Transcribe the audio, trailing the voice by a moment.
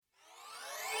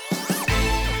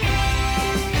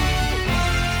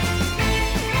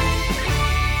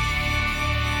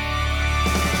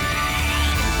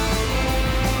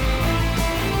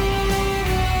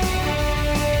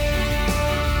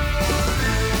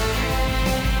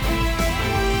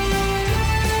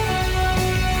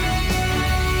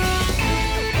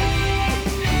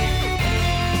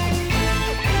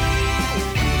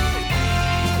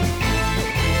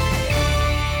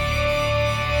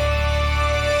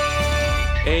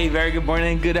Hey, very good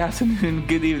morning, good afternoon,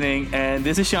 good evening, and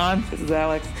this is Sean. This is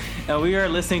Alex. And we are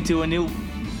listening to a new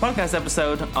podcast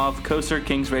episode of Coaster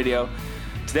Kings Radio.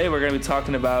 Today we're going to be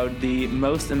talking about the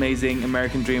most amazing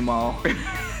American Dream Mall,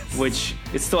 which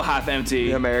is still half empty.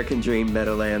 The American Dream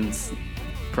Meadowlands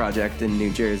project in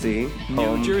New Jersey.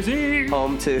 New Jersey!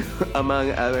 Home to,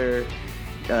 among other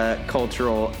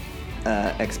cultural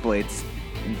exploits,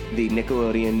 the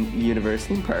Nickelodeon Universe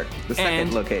theme park, the second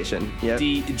And location. Yep.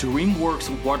 The DreamWorks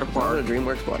Water Park. The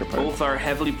DreamWorks Water Park. Both are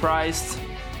heavily priced,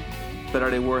 but are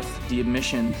they worth the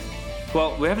admission?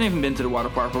 Well, we haven't even been to the water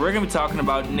park, but we're going to be talking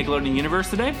about Nickelodeon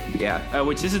Universe today. Yeah.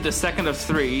 Which this is the second of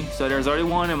three. So there's already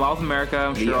one in South America.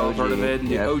 I'm sure all heard of it.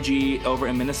 The OG over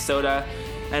in Minnesota.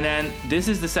 And then this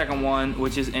is the second one,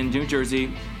 which is in New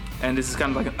Jersey. And this is kind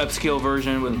of like an upscale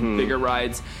version with bigger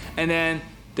rides. And then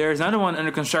there's another one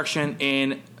under construction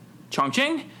in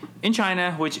Chongqing in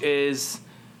China, which is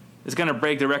going to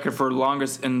break the record for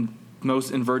longest and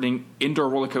most inverting indoor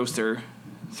roller coaster.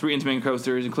 3 intimate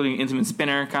coasters, including an intimate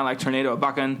spinner, kind of like Tornado at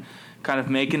Bakken, kind of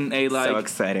making a so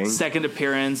exciting second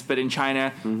appearance, but in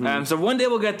China. So one day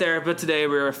we'll get there, but today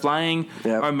we're flying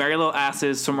our merry little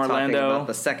asses from Orlando. Talking about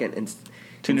the second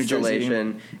to New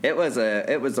installation. It was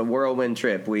a whirlwind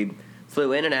trip. We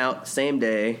flew in and out same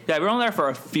day. Yeah, we were only there for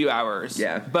a few hours.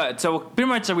 Yeah. But so pretty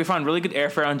much we found really good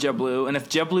airfare on JetBlue, and if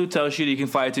JetBlue tells you that you can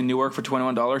fly to Newark for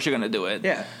 $21, you're going to do it.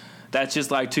 Yeah. That's just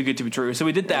like too good to be true. So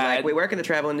we did that. Like, we work in the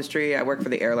travel industry. I work for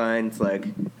the airlines. Like,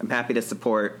 I'm happy to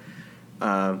support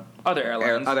other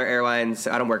airlines. Other airlines.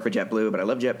 I don't work for JetBlue, but I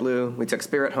love JetBlue. We took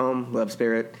Spirit home. Love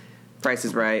Spirit. Price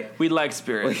is right. We like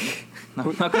Spirit.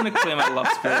 I'm not going to claim I love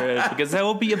Spirit because that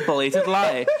will be a blatant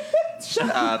lie. Shut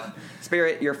up.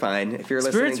 Spirit, you're fine. If you're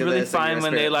listening Spirit's to really this, fine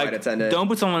when they don't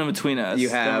put someone in between us. You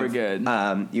have, then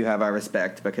we're good. You have our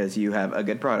respect because you have a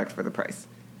good product for the price.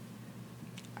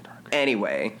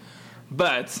 Anyway.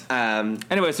 But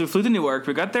anyway, so we flew to Newark.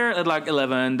 We got there at like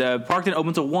 11. The park didn't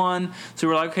open till 1. So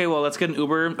we were like, okay, well, let's get an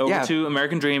Uber over to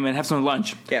American Dream and have some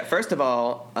lunch. Yeah, first of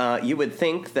all, you would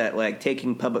think that like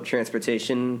taking public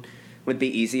transportation would be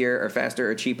easier or faster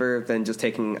or cheaper than just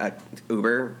taking a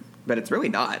Uber, but it's really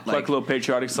not. Like a little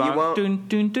patriotic song. Doon,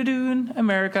 doon, doon, doon,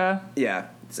 America. Yeah,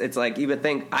 it's like you would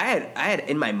think. I had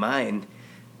in my mind.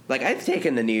 Like, I've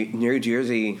taken the New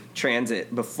Jersey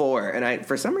Transit before, and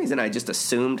for some reason I just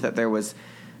assumed that there was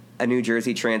a New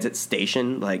Jersey Transit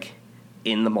station, like,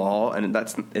 in the mall, and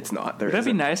it's not. Would that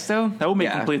be nice, though? That would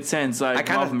make complete sense. Like,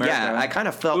 I kind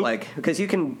of felt like, because you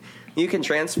can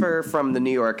transfer from the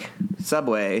New York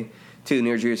subway to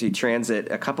New Jersey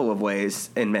Transit a couple of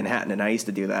ways in Manhattan, and I used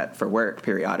to do that for work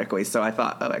periodically, so I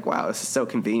thought, like, wow, this is so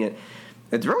convenient.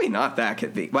 It's really not that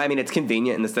convenient. Well, I mean, it's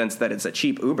convenient in the sense that it's a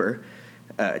cheap Uber.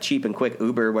 Cheap and quick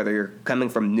Uber, whether you're coming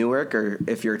from Newark or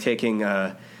if you're taking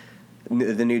the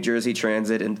New Jersey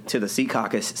Transit to the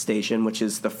Secaucus station, which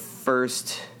is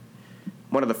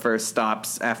one of the first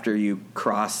stops after you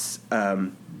cross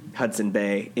Hudson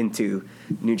Bay into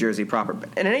New Jersey proper.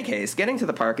 In any case, getting to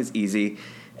the park is easy,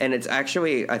 and it's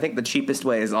actually, I think the cheapest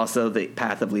way is also the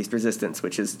path of least resistance,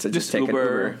 which is to just take an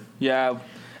Uber. Yeah.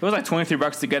 It was like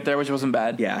 $23 to get there, which wasn't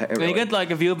bad. Yeah. And you get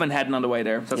like a view of Manhattan on the way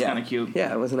there. So that's kind of cute.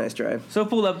 Yeah, it was a nice drive. So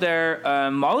pulled up there.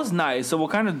 Mall is nice. So we'll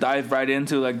kind of dive right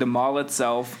into like the mall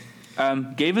itself.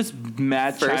 Gave us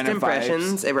mad First China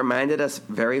impressions, vibes. It reminded us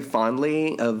very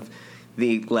fondly of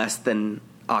the less than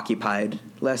occupied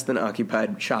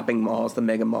shopping malls, the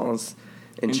mega malls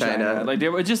in China. Like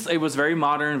it was very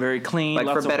modern, very clean. Like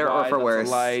lots for better of light, or for worse,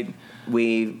 light.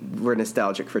 We were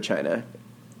nostalgic for China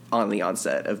on the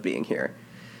onset of being here.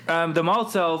 The mall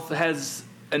itself has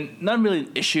not really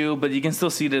an issue, but you can still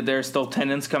see that there's still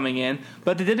tenants coming in.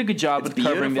 But they did a good job with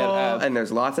covering that up. And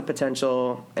there's lots of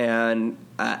potential. And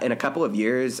in a couple of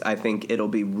years, I think it'll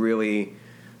be really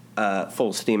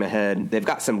full steam ahead. They've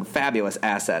got some fabulous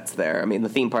assets there. I mean, the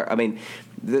theme park. I mean,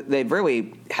 they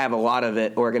really have a lot of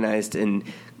it organized in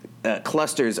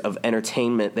clusters of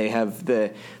entertainment. They have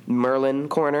the Merlin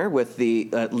corner with the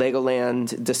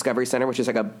Legoland Discovery Center, which is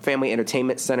like a family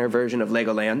entertainment center version of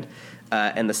Legoland,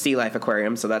 and the Sea Life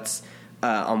Aquarium. So that's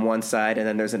on one side, and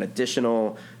then there's an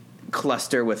additional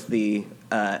cluster with the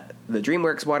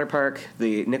DreamWorks water park,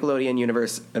 the Nickelodeon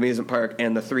Universe amusement park,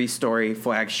 and the 3-story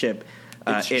flagship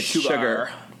It's Sugar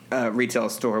retail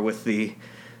store with the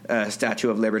Statue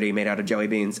of Liberty made out of jelly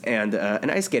beans, and an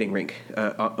ice skating rink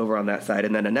over on that side,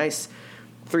 and then a nice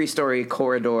 3-story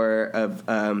corridor of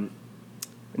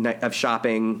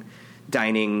shopping,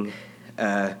 dining,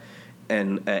 and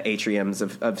atriums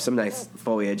of some nice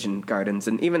foliage and gardens,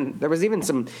 and there was even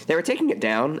some. They were taking it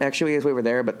down actually as we were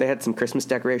there, but they had some Christmas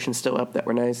decorations still up that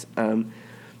were nice.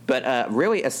 But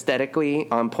really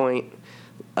aesthetically on point,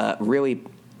 really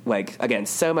like again,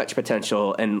 so much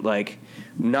potential, and like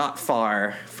not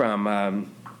far from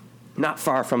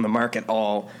the mark at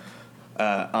all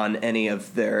on any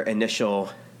of their initial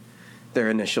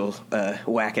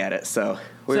whack at it. So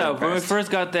when we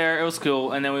first got there, it was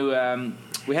cool, and then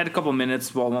we had a couple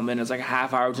minutes, like a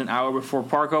half hour to an hour before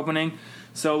park opening.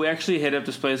 So we actually hit up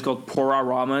this place called Pora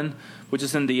Ramen, which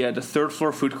is in the third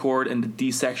floor food court in the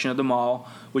D section of the mall,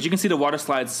 which you can see the water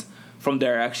slides from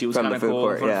there. Actually, it was kind of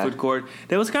cool from the food court.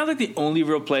 That was kind of like the only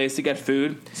real place to get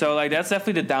food. So like that's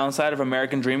definitely the downside of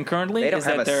American Dream currently. They don't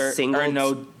have there single are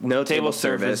no table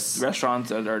service restaurants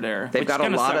that are there. They've got a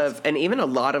lot of, and even a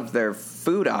lot of their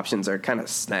food options are kind of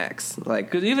snacks. Like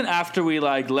because even after we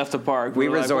like left the park, we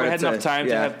had enough time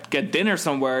to get dinner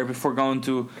somewhere before going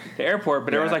to the airport.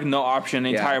 But there was like no option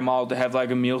in the entire mall to have like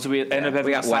a meal. So we ended up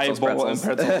having a side bowl and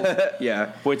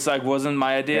pretzels. Which like wasn't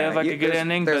my idea of like a good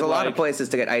ending. There's a lot of places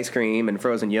to get ice cream and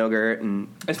frozen yogurt and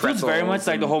it feels very much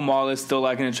like the whole mall is still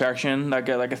like an attraction, like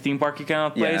a theme parky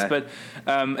kind of place. But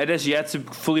it has yet to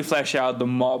fully flesh out the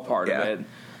mall part of it.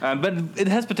 But it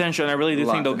has potential, and I really do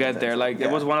think they'll get there. Like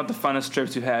it was one of the funnest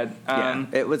trips we've had.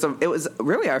 It was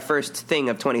really our first thing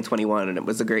of 2021, and it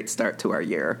was a great start to our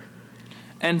year.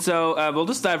 And so we'll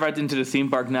just dive right into the theme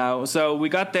park now. So we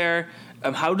got there.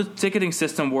 How the ticketing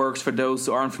system works for those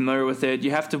who aren't familiar with it,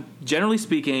 you have to, generally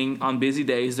speaking, on busy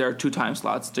days, there are 2 time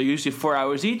slots. They're usually 4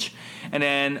 hours each. And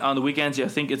then on the weekends, I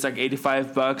think it's like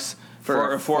 $85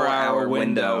 for a 4-hour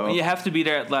window. And you have to be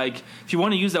there at like, if you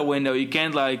want to use that window, you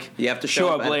can't like you have to show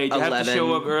up late. 11, you have to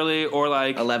show up early or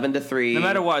like 11 to 3. No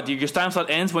matter what, your time slot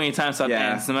ends when your time slot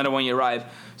ends, no matter when you arrive.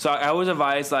 So I always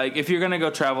advise, like, if you're going to go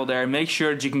travel there, make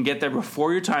sure that you can get there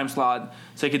before your time slot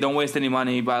so you don't waste any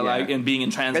money by and being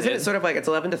in transit. Isn't it sort of like it's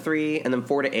 11 to 3 and then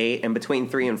 4 to 8 and between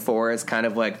 3 and 4 is kind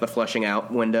of like the flushing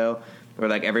out window where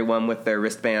like everyone with their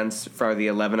wristbands for the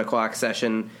 11 o'clock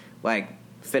session like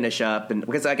finish up, and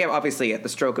because again, obviously at the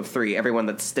stroke of 3, everyone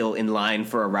that's still in line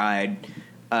for a ride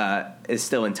is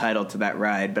still entitled to that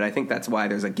ride. But I think that's why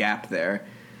there's a gap there.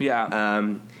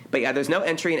 But there's no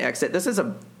entry and exit. This is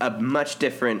a much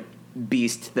different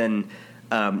beast than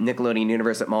Nickelodeon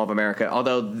Universe at Mall of America.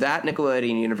 Although that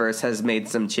Nickelodeon Universe has made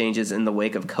some changes in the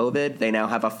wake of COVID. They now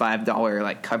have a $5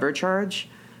 like cover charge.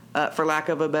 For lack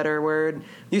of a better word,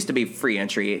 it used to be free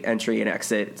entry and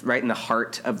exit. It's right in the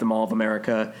heart of the Mall of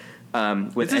America.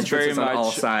 With entrances on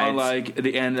all sides, on like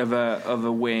the end of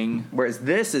a wing. Whereas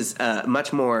this is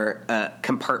much more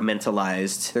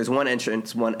compartmentalized. There's one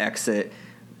entrance, one exit,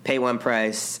 pay one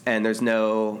price, and there's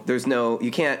no.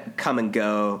 You can't come and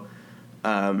go.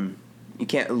 You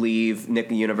can't leave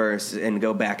Nick Universe and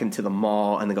go back into the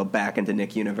mall and then go back into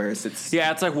Nick Universe. It's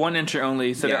like one entry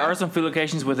only. So there are some food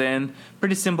locations within.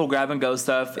 Pretty simple grab and go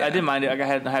stuff. I didn't mind it. Like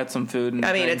I had some food. And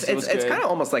it's kind of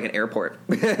almost like an airport.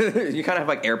 You kind of have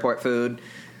like airport food,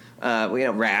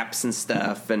 wraps and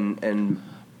stuff and.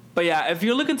 But yeah, if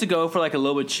you're looking to go for like a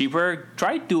little bit cheaper,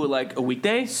 try to do it like a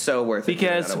weekday. So worth it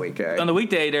because on a weekday. On the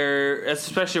weekday, there,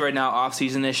 especially right now,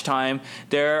 off-season-ish time,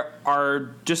 there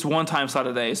are just one time slot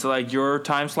a day. So like your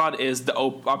time slot is the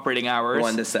operating hours,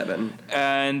 1 to 7,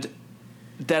 and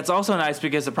that's also nice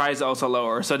because the price is also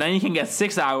lower. So then you can get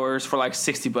 6 hours for like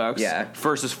 $60,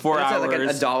 versus 4 hours like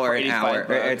 $1 an hour.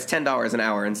 $85. It's $10 an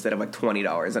hour instead of like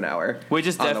 $20 an hour, which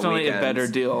is definitely a better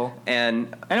deal.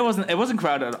 And it wasn't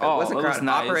crowded at all. It was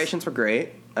nice. Operations were great.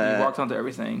 You walked onto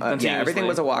everything. Everything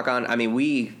was a walk on. I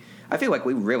mean, I feel like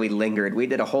we really lingered. We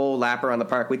did a whole lap around the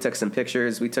park. We took some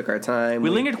pictures. We took our time. We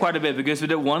lingered quite a bit because we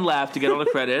did one lap to get all the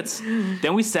credits.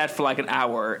 Then we sat for like an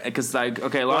hour because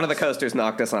one of the coasters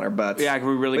knocked us on our butts. Yeah,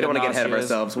 we don't want to get ahead of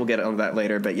ourselves. We'll get on that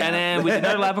later. But yeah, and then we did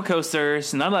another lap of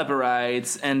coasters, another lap of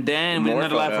rides, and then we did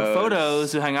another lap of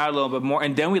photos to hang out a little bit more.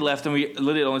 And then we left, and we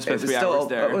literally only spent 3 hours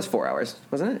there. It was 4 hours,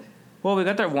 wasn't it? Well, we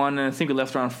got there 1, and I think we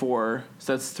left around 4,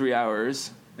 so that's 3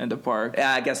 hours. In the park,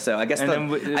 yeah, I guess so.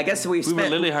 We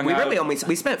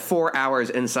spent 4 hours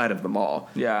inside of the mall.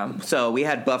 Yeah, so we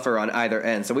had buffer on either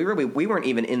end. So we weren't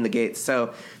even in the gates.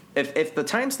 So if the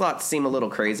time slots seem a little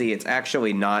crazy, it's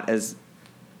actually not as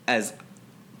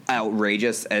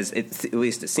outrageous as at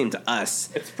least it seemed to us.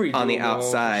 It's pretty on the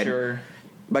outside. Sure.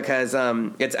 Because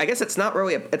it's not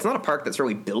a park that's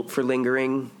really built for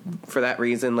lingering for that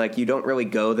reason. Like you don't really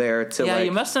go there to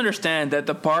you must understand that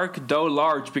the park, though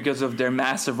large because of their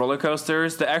massive roller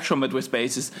coasters, the actual midway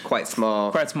space is quite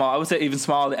small. I would say even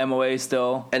smaller than MOA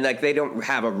still. And like they don't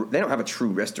have a true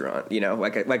restaurant.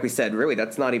 Like we said, really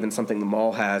that's not even something the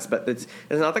mall has. But it's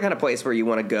not the kind of place where you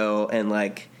want to go and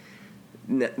like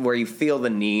where you feel the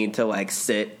need to like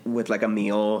sit with like a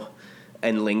meal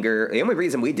and linger. The only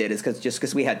reason we did is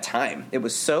because we had time. It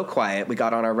was so quiet. We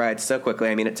got on our ride so quickly.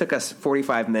 I mean, it took us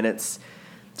 45 minutes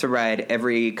to ride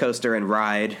every coaster and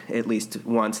ride at least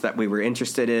once that we were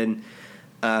interested in.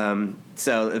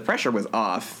 So the pressure was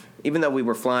off. Even though we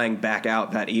were flying back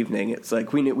out that evening, it's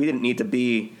like we didn't need to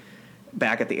be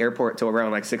back at the airport till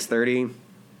around like 6:30.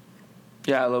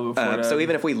 Yeah, a little before that. So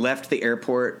even if we left the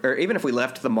airport, or even if we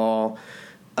left the mall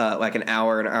like an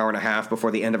hour and a half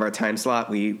before the end of our time slot,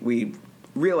 we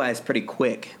realized pretty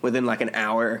quick, within like an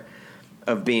hour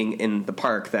of being in the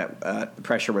park, that the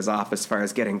pressure was off as far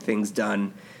as getting things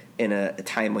done in a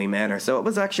timely manner. So it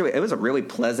was a really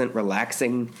pleasant,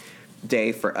 relaxing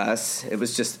day for us. It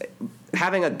was just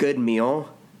having a good meal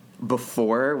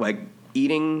before, like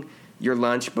eating your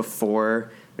lunch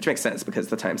before, which makes sense because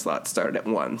the time slot started at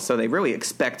 1. So they really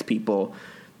expect people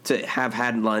to have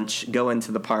had lunch, go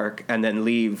into the park, and then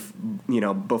leave,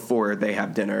 before they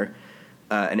have dinner,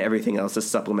 and everything else is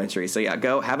supplementary. So yeah,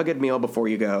 go have a good meal before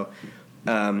you go.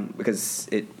 Because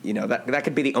that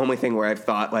could be the only thing where I've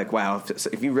thought like, wow,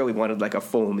 if you really wanted like a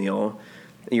full meal,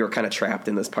 you were kind of trapped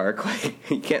in this park. Like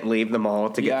you can't leave the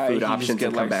mall to get food options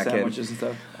and come back in. And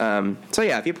stuff. So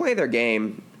yeah, if you play their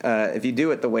game, if you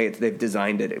do it the way they've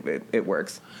designed it, it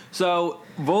works. So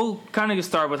we'll kind of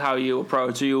start with how you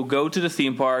approach. So you'll go to the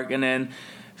theme park, and then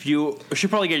you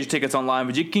should probably get your tickets online,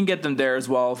 but you can get them there as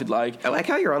well if you'd like. I like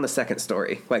how you're on the second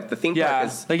story. Like the theme park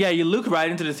is you look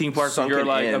right into the theme park, so you're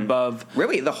like above.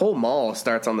 Really, the whole mall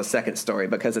starts on the second story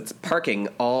because it's parking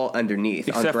all underneath,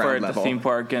 except on ground for level. The theme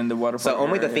park and the water park. So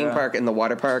only the theme park and the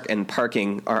water park and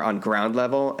parking are on ground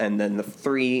level, and then the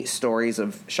 3 stories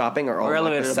of shopping are all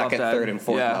like the second, third, and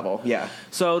fourth level. Yeah.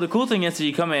 So the cool thing is that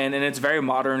you come in, and it's a very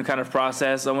modern kind of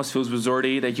process. Almost feels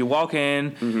resorty. Like you walk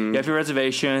in, you have your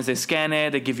reservations, they scan it,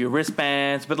 they give you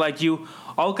wristbands. But like you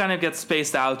all kind of get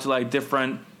spaced out to like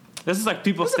different. This is like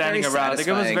people standing around. Like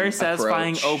it was very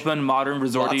satisfying, open, modern,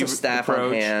 resorty Lots of staff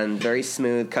approach. On hand, very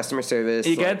smooth customer service.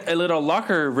 You get a little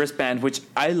locker wristband, which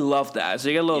I love that. So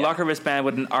you get a little locker wristband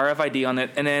with an RFID on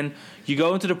it, and then you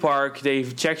go into the park. They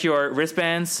check your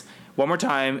wristbands one more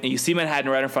time, and you see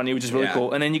Manhattan right in front of you, which is really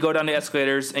cool. And then you go down the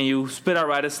escalators, and you spit out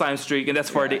right at Slime Streak, and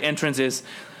that's where the entrance is.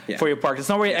 For your park. It's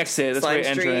not where you exit, that's where you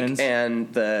entrance.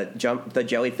 And the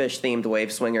jellyfish themed wave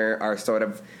swinger are sort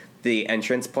of the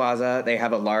entrance plaza. They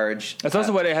have a large That's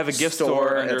also where they have a gift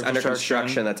store that's under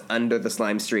construction that's under the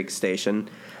Slime Streak station.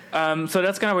 So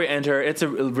that's kind of where you enter. It's a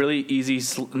really easy,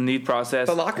 neat process.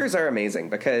 The lockers are amazing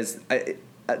because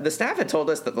the staff had told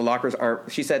us that the lockers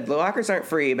aren't. She said the lockers aren't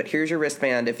free, but here's your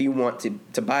wristband if you want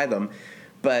to buy them.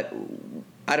 But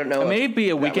I don't know. It may be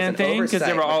a weekend thing because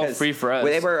they were all free for us.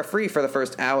 They were free for the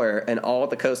first hour, and all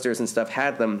the coasters and stuff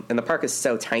had them. And the park is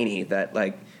so tiny that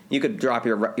like you could drop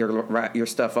your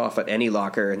stuff off at any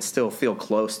locker and still feel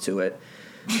close to it.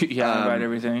 Ride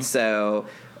everything. So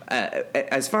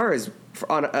as far as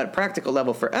on a practical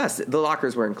level for us, the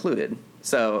lockers were included.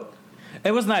 So.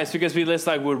 It was nice because we just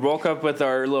like would walk up with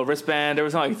our little wristband. There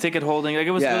was no like ticket holding. Like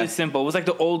it was really simple. It was like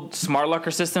the old smart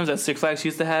locker systems that Six Flags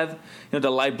used to have. The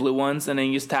light blue ones, and then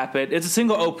you just tap it. It's a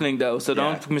single opening though, so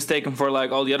don't mistake them for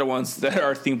like all the other ones that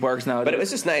are theme parks nowadays. But it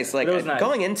was just nice. Like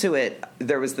going into it,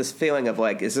 there was this feeling of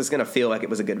like, is this going to feel like it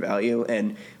was a good value?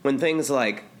 And when things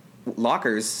like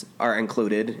lockers are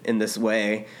included in this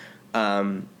way.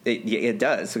 It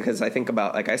does, because I think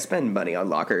about like I spend money on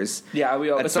lockers. Yeah, we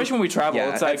all, especially when we travel.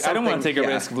 It's like I don't want to take a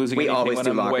risk of losing anything when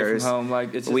I'm away from home.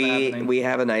 Like it's just we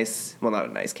have a nice, well, not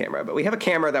a nice camera, but we have a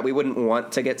camera that we wouldn't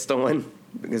want to get stolen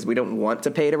because we don't want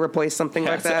to pay to replace something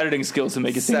like that. Editing skills to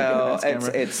make it seem like a nice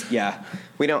camera. It's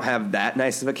we don't have that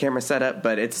nice of a camera setup,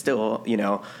 but it's still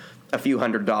a few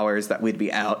 $100s that we'd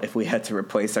be out if we had to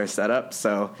replace our setup.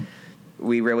 So.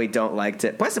 We really don't like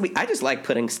to. Plus, I just like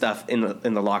putting stuff in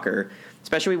the locker,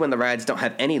 especially when the rides don't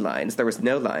have any lines. There was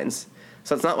no lines,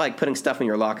 so it's not like putting stuff in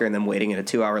your locker and then waiting in a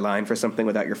 2-hour line for something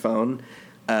without your phone.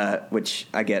 Which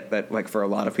I get that, like for a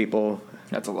lot of people,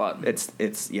 that's a lot. It's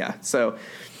So,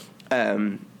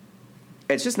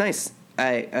 it's just nice.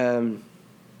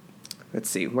 Let's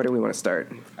see. Where do we want to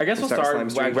start? I guess we'll start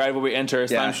right where we enter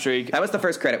Slime Streak. That was the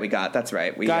first credit we got. That's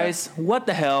right. Guys, what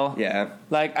the hell? Yeah.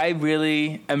 Like, I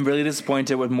really am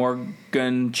disappointed with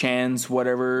Morgan Chance,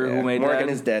 whatever, who made Morgan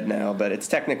that. is dead now, but it's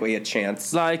technically a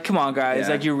chance. Like, come on, guys.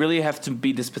 Like, you really have to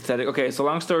be this pathetic. Okay, so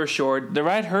long story short, the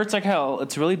ride hurts like hell.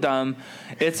 It's really dumb.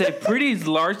 It's a pretty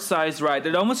large-sized ride.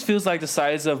 It almost feels like the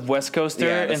size of West Coaster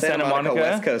in Santa Monica.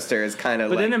 West Coaster is kind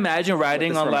of But then imagine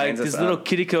riding on, like, these little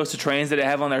kiddie coaster trains that they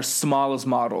have on their smallest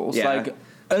models. Yeah. Like,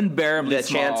 unbearably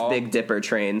small. The Chance Big Dipper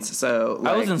trains. So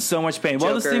like, I was in so much pain.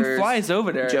 Well, this thing flies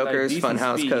over there. Joker's like,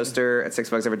 Funhouse Coaster at Six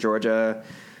Flags Over Georgia,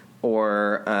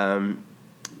 or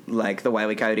like the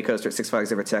Wile E. Coyote coaster at Six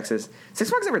Flags Over Texas. Six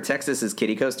Flags Over Texas is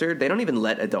kiddie coaster. They don't even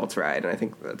let adults ride, and I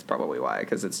think that's probably why,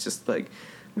 because it's just like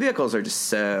vehicles are just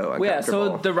so uncomfortable. Yeah,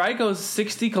 so the ride goes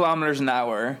 60 kilometers an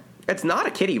hour. It's not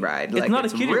a kiddie ride. It's not a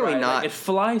kiddie really ride. Not. Like, it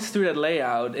flies through that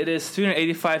layout. It is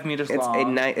 385 meters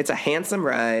long. It's a handsome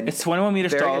ride. It's 21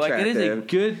 meters tall. Like, it is a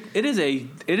good. It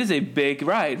is a big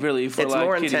ride, really. For it's like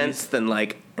more kiddies. intense than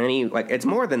like any like. It's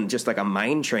more than just like a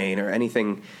mine train or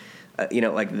anything,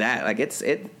 like that. Like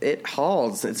it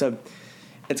hauls.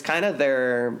 It's kind of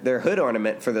their hood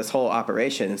ornament for this whole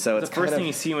operation. So it's the first thing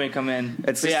you see when you come in.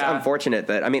 It's just unfortunate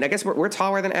that, I mean, I guess we're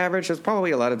taller than average. There's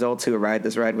probably a lot of adults who ride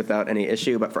this ride without any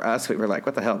issue, but for us, we were like,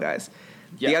 what the hell, guys?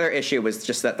 Yeah. The other issue was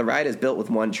just that the ride is built with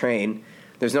one train.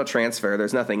 There's no transfer.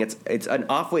 There's nothing. It's an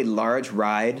awfully large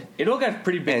ride. It'll get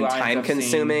pretty big and lines time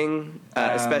consuming,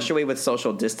 especially with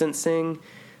social distancing.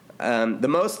 The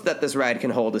most that this ride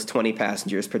can hold is 20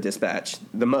 passengers per dispatch.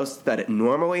 The most that it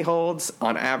normally holds,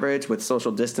 on average, with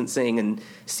social distancing and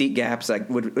seat gaps,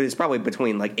 is probably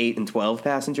between like 8 and 12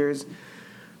 passengers.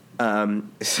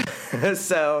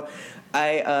 So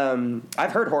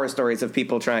I've heard horror stories of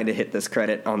people trying to hit this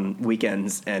credit on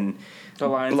weekends and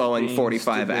blowing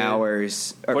 45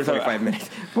 hours or 45 minutes,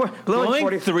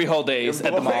 blowing 3 whole days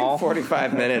at the mall.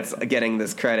 45 minutes getting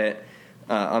this credit.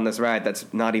 On this ride, that's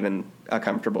not even a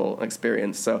comfortable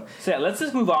experience. So yeah, let's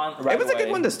just move on. It was a good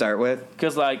one to start with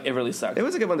because like it really sucked. It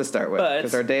was a good one to start with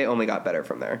because our day only got better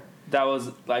from there. That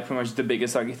was like pretty much the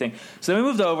biggest sucky thing. So we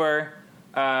moved over.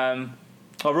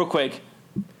 Real quick.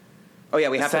 Oh yeah,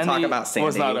 we have to talk about Sandy.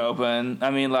 Was not open.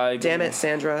 I mean, like, damn it,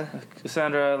 Sandra,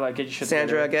 like get your shit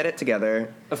Sandra, together. get it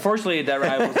together. Unfortunately, that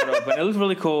ride was not open. It looked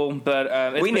really cool, but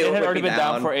it had already been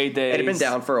down for 8 days. It had been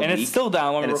down for a week, and it's still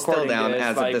down when we're recording. It's still down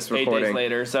as of this recording. 8 days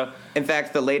later. So, in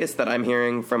fact, the latest that I'm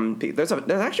hearing from there's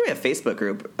actually a Facebook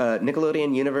group,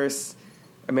 Nickelodeon Universe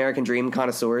American Dream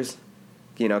Connoisseurs.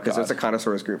 Because there's a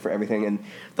connoisseurs group for everything. And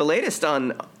the latest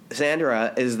on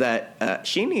Sandra is that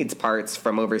she needs parts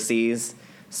from overseas.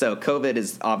 So COVID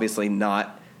is obviously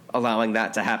not allowing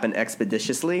that to happen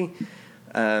expeditiously.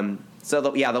 The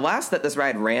last that this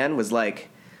ride ran was like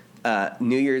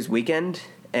New Year's weekend,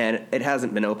 and it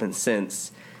hasn't been open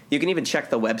since. You can even check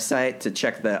the website to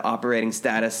check the operating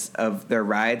status of their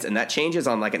rides, and that changes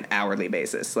on like an hourly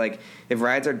basis. Like if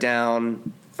rides are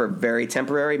down for very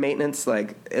temporary maintenance,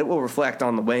 like it will reflect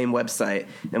on the Wayne website,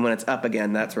 and when it's up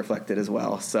again, that's reflected as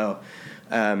well. So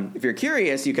if you're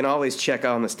curious, you can always check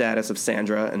on the status of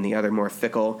Sandra and the other more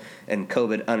fickle and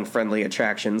COVID unfriendly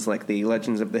attractions like the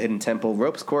Legends of the Hidden Temple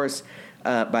ropes course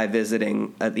by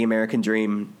visiting the American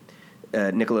Dream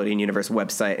Nickelodeon Universe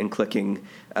website and clicking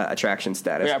attraction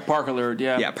status. Yeah, Park Alert.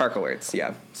 Yeah, Park Alerts.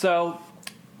 Yeah. So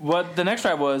what the next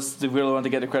ride was, the really one to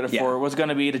get the credit for, was going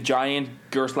to be the giant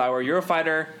Gerstlauer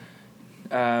Eurofighter.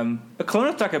 A clone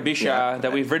of Takabisha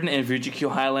that we've ridden in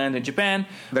Fujikyu Highland in Japan,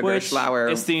 the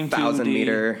Gerstlauer is themed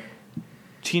 1,000-meter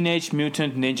Teenage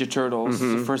Mutant Ninja Turtles.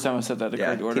 Mm-hmm. It's the first time I said that in the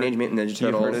correct order. Teenage Mutant Ninja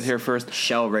Turtles. You heard it here first.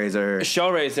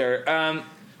 Shellraiser.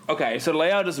 Okay, so the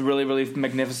layout is really, really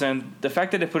magnificent. The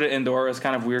fact that they put it indoor is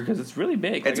kind of weird because it's really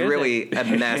big. It's really a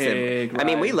massive. I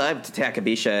mean, we loved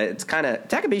Takabisha.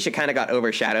 Takabisha kind of got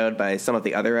overshadowed by some of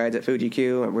the other rides at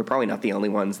Fuji-Q. We're probably not the only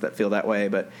ones that feel that way,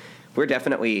 but we're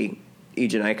definitely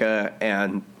Ijunaika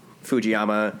and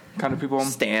Fujiyama kind of people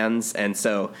stands, and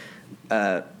so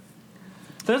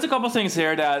there's a couple things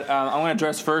here that I want to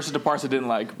address first. The parts I didn't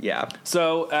like. Yeah.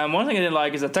 So one thing I didn't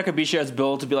like is that Takabisha is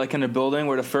built to be like in a building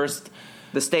where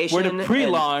the station where the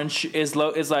pre-launch is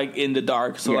like in the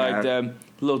dark. So like the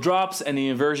little drops and the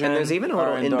inversion. And there's even a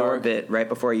little indoor bit right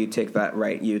before you take that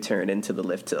right U-turn into the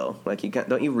lift hill. Like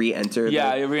don't you re-enter?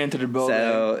 Yeah, you re-enter the building.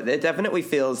 So it definitely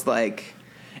feels like.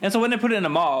 And so when they put it in a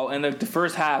mall, and the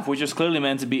first half, which was clearly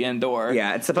meant to be indoor.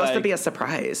 Yeah, it's supposed to be a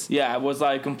surprise. Yeah, it was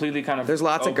like completely kind of. There's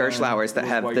lots of Gerstlauers that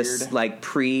have this like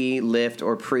pre-lift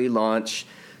or pre-launch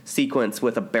sequence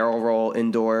with a barrel roll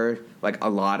indoor. Like a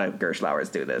lot of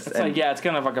Gerstlauers do this. It's it's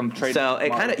kind of like a trade. So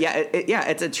it kind of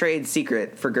it's a trade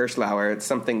secret for Gerstlauer. It's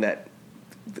something that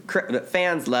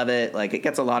fans love it. Like it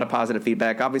gets a lot of positive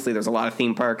feedback. Obviously, there's a lot of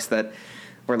theme parks that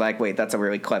were like, wait, that's a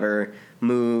really clever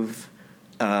move.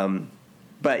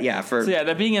 But yeah,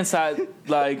 that being inside,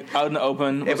 like out in the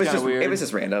open, was kind of weird. It was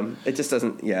just random. It just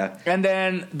doesn't. Yeah. And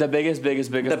then the biggest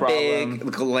problem,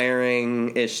 big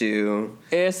glaring issue,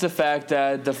 is the fact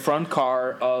that the front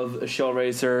car of a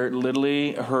Shellraiser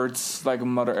literally hurts like a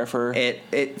mother effer.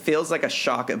 It feels like a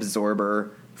shock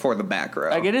absorber for the back row.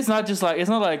 Like it's not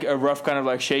like a rough kind of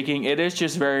like shaking. It is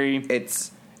just very.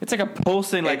 It's like a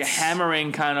pulsing, like a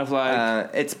hammering kind of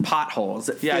like. It's potholes.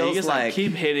 It yeah, feels you just like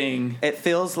keep hitting. It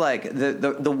feels like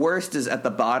the worst is at the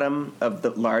bottom of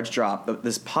the large drop.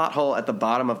 This pothole at the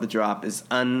bottom of the drop is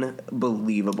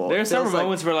unbelievable. There's several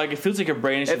moments where like it feels like your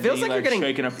brain is being you're getting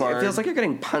shaken apart. It feels like you're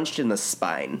getting punched in the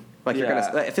spine. Like you're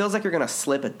gonna. It feels like you're gonna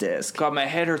slip a disc. God, my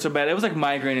head hurts so bad. It was like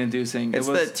migraine inducing. It's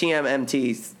the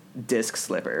TMMT disc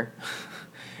slipper.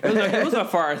 It was by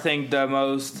far, I think, the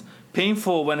most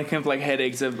painful when it comes to like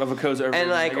headaches of a coaster. And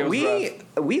like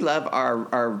we love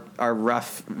our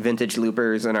rough vintage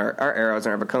loopers and our arrows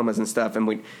and our Vekomas and stuff. And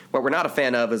what we're not a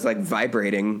fan of is like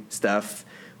vibrating stuff.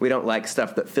 We don't like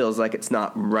stuff that feels like it's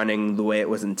not running the way it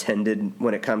was intended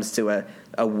when it comes to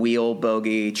a wheel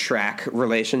bogey track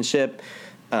relationship.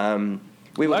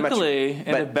 Luckily,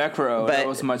 in the back row, that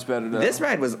was much better. Though. This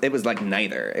ride was like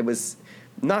neither. It was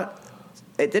not.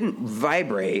 It didn't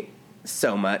vibrate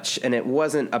so much, and it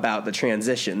wasn't about the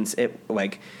transitions. It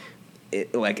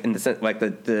in the sense like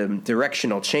the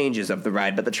directional changes of the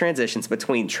ride, but the transitions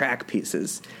between track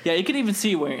pieces. Yeah, you can even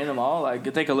see when you're in them all.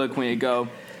 Like, take a look when you go.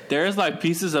 There's like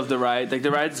pieces of the ride, like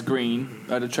the ride's green,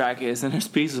 or the track is, and there's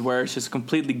pieces where it's just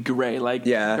completely gray. Like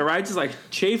the ride just like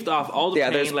chafed off all the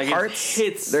paint. There's like parts, it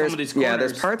hits some of these corners. Yeah,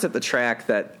 there's parts of the track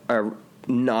that are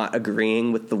not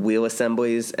agreeing with the wheel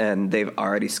assemblies, and they've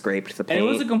already scraped the paint. And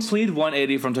it was a complete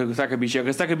 180 from Takabisha,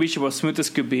 because Takabisha was smooth as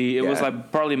could be. It was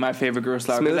like probably my favorite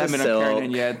Gerstlauer, because I haven't been on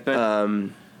Carolyn yet.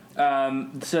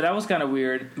 But so that was kind of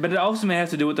weird. But it also may have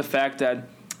to do with the fact that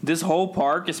this whole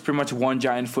park is pretty much one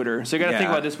giant footer. So you got to think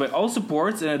about it this way. All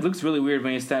supports, and it looks really weird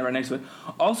when you stand right next to it,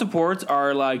 all supports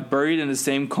are like buried in the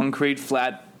same concrete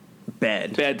flat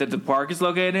bed that the park is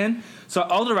located in. So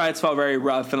all the rides felt very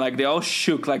rough, and like they all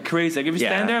shook like crazy. Like if you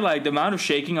stand there, like the amount of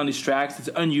shaking on these tracks, it's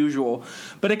unusual.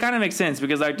 But it kind of makes sense,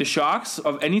 because like the shocks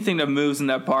of anything that moves in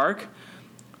that park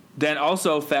then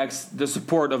also affects the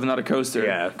support of another coaster.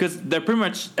 Yeah. Because they're pretty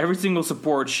much every single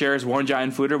support shares one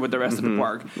giant footer with the rest of the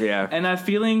park. Yeah. And that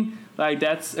feeling, like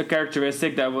that's a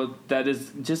characteristic that is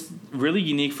just really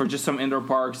unique for just some indoor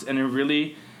parks, and it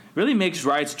really makes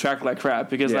rides track like crap,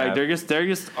 because like they're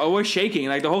just always shaking.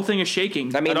 Like the whole thing is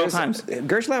shaking at all times.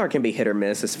 Gerstlauer can be hit or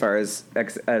miss as far as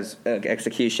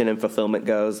execution and fulfillment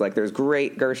goes. Like there's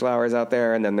great Gerstlauers out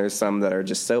there, and then there's some that are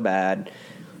just so bad.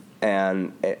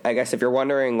 And I guess if you're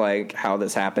wondering like how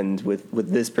this happened with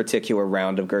this particular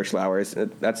round of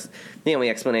Gerstlauers, that's the only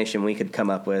explanation we could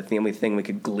come up with. The only thing we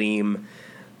could glean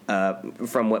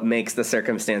from what makes the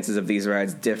circumstances of these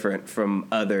rides different from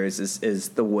others is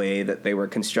the way that they were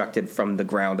constructed from the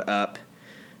ground up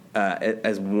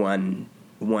as one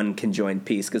conjoined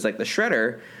piece. Because like the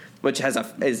Shredder, which has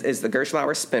is the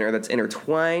Gerstlauer spinner that's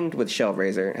intertwined with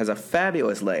Shellraiser, has a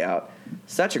fabulous layout.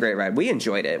 Such a great ride. We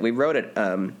enjoyed it. We rode it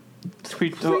three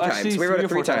times. We rode it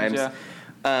 3 times.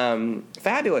 Yeah.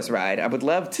 Fabulous ride. I would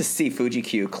love to see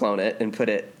Fuji-Q clone it and put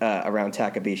it around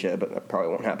Takabisha, but that probably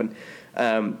won't happen.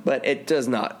 But it does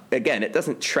not. Again, it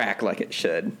doesn't track like it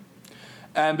should.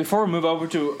 And before we move over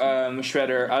to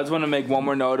Shredder, I just want to make one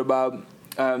more note about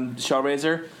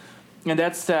Shellraiser, and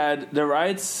that's that the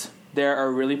rides there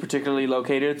are really particularly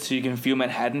located so you can feel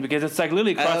Manhattan, because it's like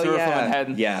literally across the river from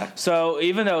Manhattan. Yeah. So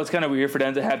even though it's kind of weird for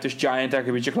them to have this giant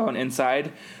Takabisha clone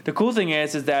inside, the cool thing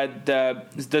is that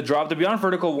the drop, the Beyond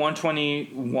Vertical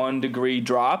 121 degree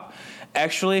drop,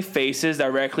 actually faces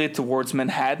directly towards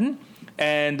Manhattan.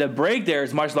 And the break there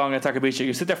is much longer than Takabisha.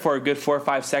 You sit there for a good 4 or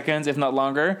 5 seconds, if not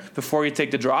longer, before you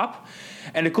take the drop.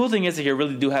 And the cool thing is that you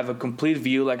really do have a complete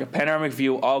view, like a panoramic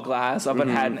view, all glass, of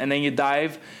Manhattan. And then you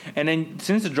dive. And then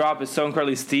since the drop is so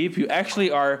incredibly steep, you actually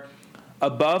are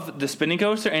above the spinning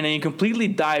coaster. And then you completely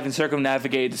dive and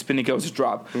circumnavigate the spinning coaster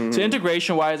drop. So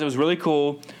integration-wise, it was really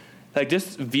cool. Like,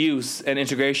 just views and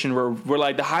integration were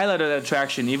like the highlight of that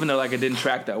attraction, even though like it didn't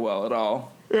track that well at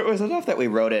all. It was enough that we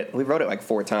rode it. We rode it like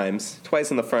 4 times,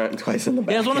 twice in the front and twice in the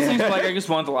back. Yeah, it was one of those things like I just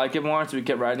wanted to like it more, so we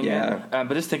kept riding it. But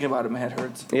just thinking about it, my head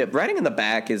hurts. Yeah, riding in the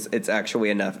back it's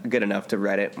actually good enough to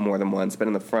ride it more than once, but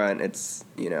in the front, it's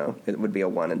it would be a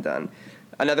one and done.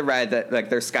 Another ride that like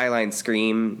their Skyline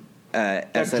Scream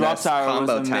SNS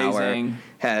combo tower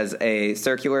has a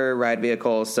circular ride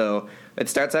vehicle, so it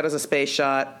starts out as a space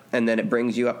shot, and then it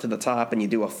brings you up to the top, and you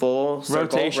do a full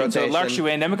rotation. So it locks you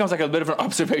in, then it becomes like a bit of an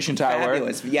observation tower.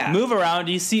 Fabulous, yeah. Move around,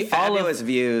 you see fabulous all of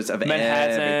views of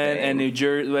Manhattan and New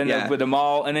Jersey with the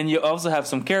mall, and then you also have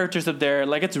some characters up there.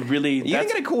 Like it's really you can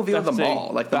get a cool view of the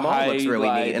mall. Like the mall looks really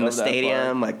neat, and the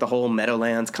stadium, like the whole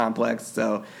Meadowlands complex.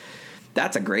 So.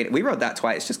 That's a great. We rode that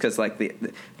twice just because, like, the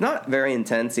not very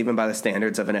intense even by the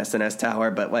standards of an SNS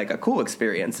tower, but like a cool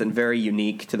experience and very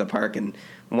unique to the park and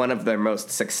one of their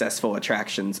most successful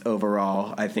attractions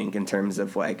overall. I think in terms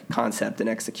of like concept and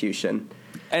execution.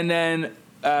 And then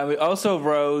we also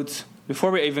rode,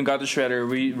 before we even got the shredder,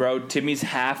 we rode Timmy's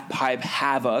Half Pipe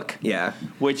Havoc. Yeah.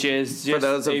 Which is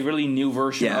just a really new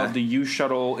version of the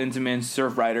U-Shuttle Intamin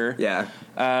Surf Rider. Yeah.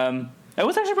 It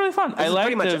was actually really fun. I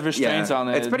like the restraints on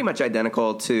it. It's pretty much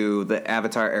identical to the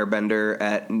Avatar Airbender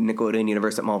at Nickelodeon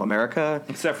Universe at Mall of America.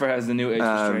 Except for it has the new age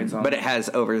restraints on it. But it has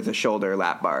over-the-shoulder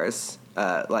lap bars,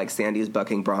 like Sandy's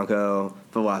Bucking Bronco,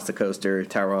 Velocicoaster,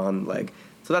 Taron.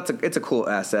 So it's a cool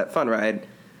asset. Fun ride.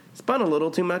 Spun a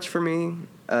little too much for me,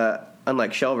 unlike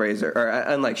unlike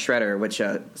Shredder, which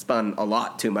spun a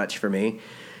lot too much for me.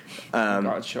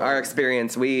 Our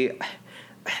experience,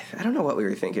 I don't know what we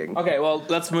were thinking. Okay, well,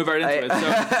 let's move right into it.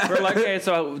 So we're like, okay,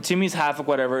 so Timmy's Havoc,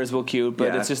 whatever, is real cute,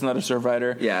 but it's just another surf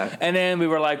rider. Yeah. And then we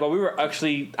were like, well,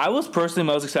 I was personally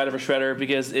most excited for Shredder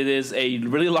because it is a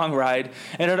really long ride,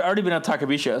 and it had already been at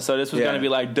Takabisha, so this was going to be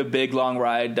like the big long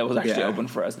ride that was actually open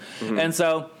for us. Mm-hmm. And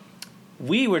so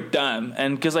we were dumb,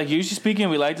 and because usually speaking,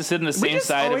 we like to sit on the same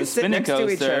side of a spinning coaster.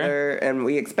 To each other, and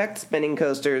we expect spinning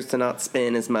coasters to not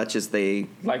spin as much as we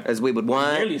would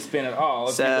want. Barely spin at all.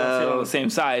 If we don't sit on the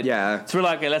same side. Yeah. So we're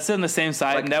like, okay, let's sit on the same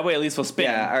side, and that way at least we'll spin.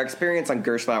 Yeah. Our experience on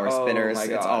Gershlower spinners,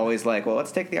 it's always like, well,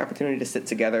 let's take the opportunity to sit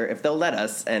together if they'll let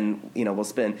us, and we'll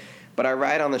spin. But our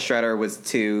ride on the Shredder was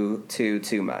too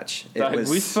much.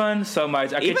 We spun so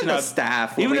much. Even the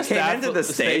staff, when we came into the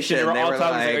station, they were all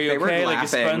like, "Are you okay? Like, you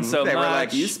spun so much." They were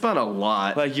like, "You spun a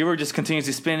lot." Like you were just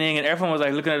continuously spinning, and everyone was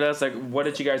like looking at us like, "What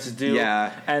did you guys just do?"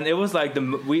 Yeah. And it was like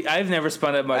I've never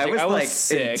spun that much. I was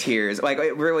sick. In tears. Like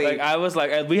it really. Like I was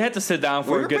like, we had to sit down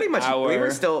for a good hour.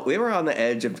 We were on the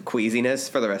edge of queasiness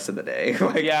for the rest of the day.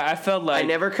 I felt like I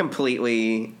never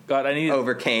completely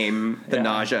overcame the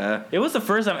nausea. It was the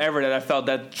first time ever that I felt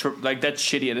that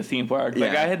shitty at a theme park.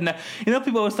 Like I had,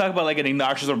 people always talk about like getting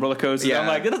nauseous on roller coasters. Yeah. I'm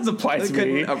like, it doesn't apply to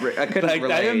me. I couldn't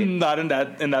relate. I am not in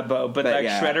that boat. But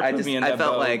Shredder put me in that boat. I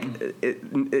felt like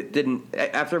it didn't.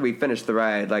 After we finished the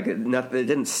ride, it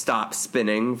didn't stop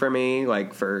spinning for me.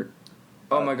 Like for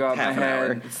oh my god, my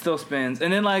head it still spins.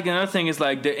 And then another thing is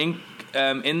the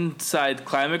inside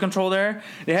climate control there,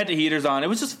 they had the heaters on. It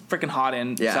was just freaking hot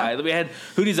inside. Yeah. We had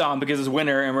hoodies on because it's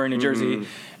winter and we're in New Jersey.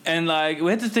 And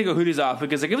we had to take our hoodies off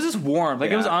because it was just warm.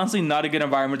 It was honestly not a good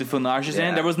environment to feel nauseous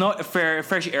in. There was no fresh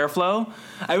airflow.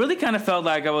 I really kind of felt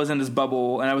like I was in this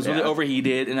bubble and I was really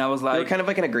overheated. And I was like, we were kind of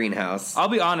like in a greenhouse. I'll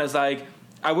be honest, I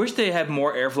wish they had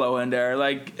more airflow in there.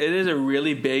 It is a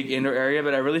really big indoor area,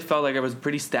 but I really felt like I was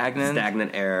pretty stagnant.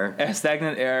 Stagnant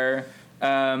air.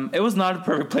 It was not a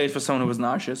perfect place for someone who was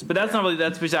nauseous, but that's not really,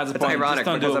 that's besides the point. It's ironic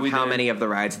because of how many of the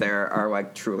rides there are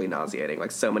truly nauseating.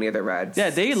 So many of their rides. Yeah,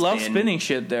 they love spinning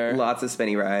shit there. Lots of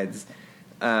spinny rides.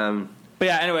 But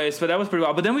yeah, anyways, but that was pretty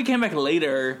wild. But then we came back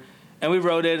later and we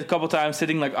rode it a couple times,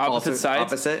 sitting opposite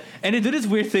sides. And they do this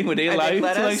weird thing where they allow you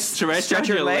to stretch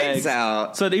your legs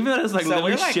out. So even though it's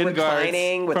literally shin guards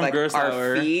with from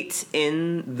our feet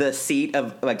in the seat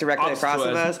of directly across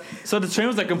from us. So the train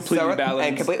was completely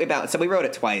balanced. So we rode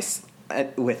it twice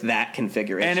with that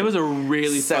configuration, and it was a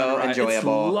really fun ride.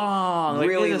 Enjoyable. It's long,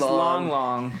 really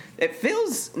long. It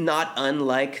feels not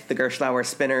unlike the Gershlower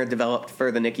spinner developed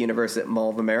for the Nick Universe at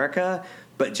Mall of America,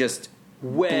 but just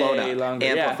way blown up, longer,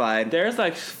 amplified. There's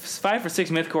 5 or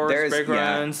 6 mid-course break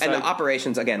runs, and the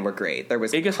operations again were great. There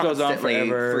was constantly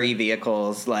free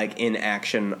vehicles in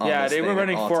action. Yeah, they were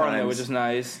running 4 on it, which is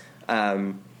nice.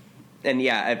 And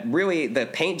really, the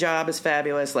paint job is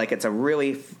fabulous. It's a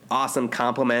really awesome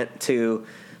compliment to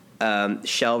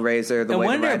Shellraiser. And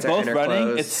when they're both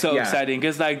running, it's so exciting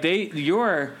because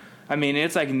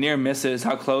it's near misses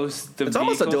how close the it's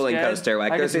almost a dueling coaster.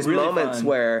 There's these really moments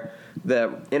where the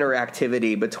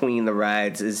interactivity between the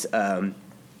rides is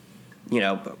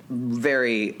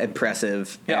very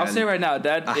impressive. Yeah, I'll say right now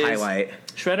that a highlight.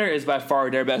 Shredder is by far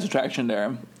their best attraction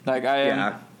there.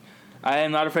 I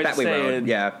am not afraid to say it.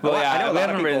 Yeah. Well, I know we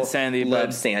haven't ridden Sandy.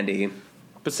 Love Sandy.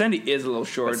 But Sandy is a little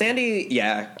short. But Sandy,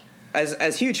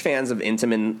 as huge fans of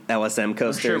Intamin LSM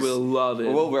coasters, I'm sure we'll love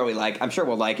it. We'll really I'm sure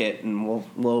we'll like it, and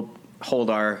we'll hold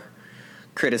our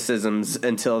criticisms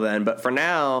until then. But for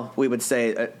now, we would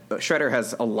say Shredder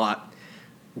has a lot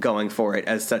going for it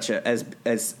as such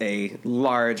as a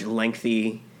large,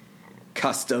 lengthy,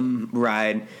 custom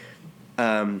ride.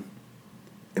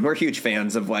 And we're huge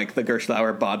fans of the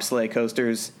Gershlower bobsleigh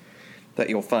coasters that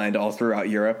you'll find all throughout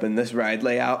Europe, and this ride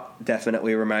layout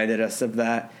definitely reminded us of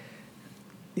that.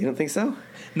 You don't think so?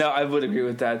 No, I would agree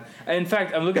with that. In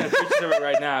fact, I'm looking at pictures of it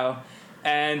right now,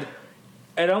 and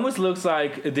it almost looks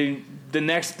like the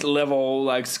next level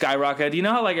skyrocket. You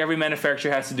know how every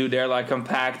manufacturer has to do their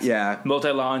compact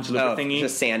multi-launch thingy?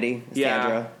 Just Sandy.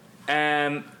 Yeah.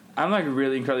 I'm like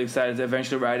really incredibly excited to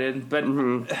eventually ride it, but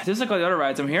just like all the other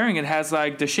rides I'm hearing, it has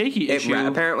like the shaky issue.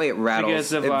 Apparently it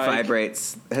rattles, it like,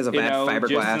 vibrates, it has a bad fiberglass.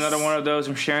 Just another one of those.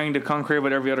 I'm sharing the concrete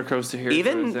with every other coaster here.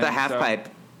 Even the half pipe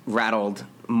rattled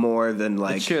more than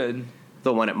like it should.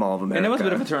 The one at Mall of America. And it was a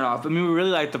bit of a turn off. I mean, we really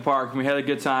liked the park and we had a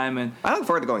good time. And I look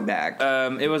forward to going back.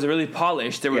 It was really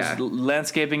polished. There was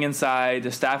landscaping inside.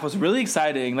 The staff was really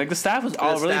exciting. Like the staff was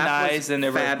all really nice and they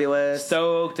were fabulous,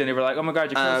 stoked, and they were like, "Oh my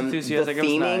god, you're close enthusiastic." The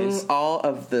theming, nice. All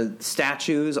of the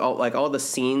statues, all the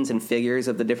scenes and figures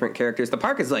of the different characters. The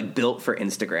park is like built for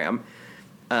Instagram.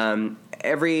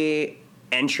 Every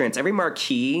entrance, every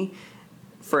marquee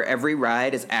for every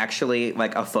ride is actually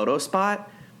like a photo spot.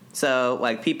 So,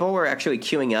 like, people were actually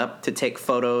queuing up to take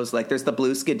photos. Like, there's the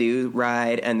Blue Skidoo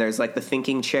ride, and there's, like, the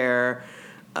thinking chair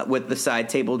with the side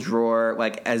table drawer,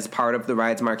 like, as part of the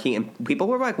ride's marquee. And people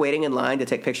were, like, waiting in line to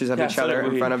take pictures of each other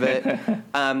in front of it.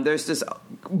 There's just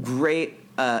great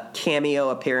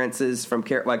cameo appearances from,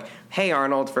 like, Hey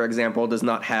Arnold, for example, does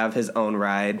not have his own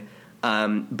ride.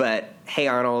 But Hey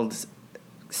Arnold's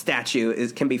statue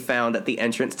can be found at the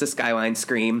entrance to Skyline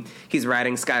Scream. He's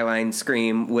riding Skyline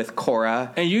Scream with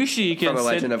Korra, and usually you can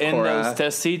sit in those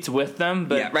test seats with them.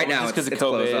 But right now it's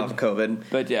closed off COVID.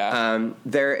 But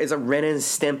there is a Ren and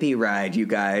Stimpy ride, you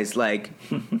guys. Like,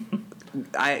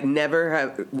 I never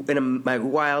have in my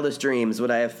wildest dreams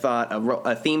would I have thought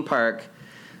a theme park,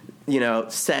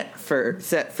 set for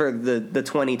the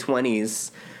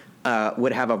 2020s.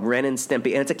 Would have a Ren and Stimpy,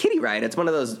 and it's a kiddie ride. It's one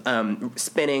of those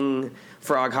spinning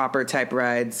frog hopper type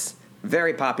rides,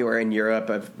 very popular in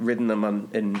Europe. I've ridden them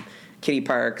in kiddie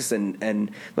parks, and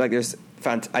like there's,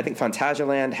 I think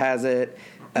Fantasialand has it.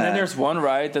 And then there's one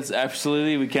ride that's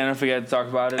absolutely, we cannot forget to talk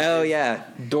about it. Oh, yeah.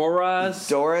 Dora's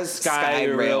Sky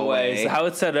Railway. So how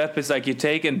it's set up is like you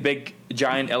take a big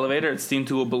giant elevator, it's themed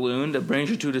to a balloon that brings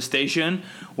you to the station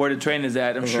where the train is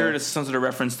at. I'm sure this is some sort of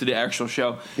reference to the actual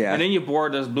show. Yeah. And then you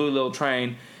board this blue little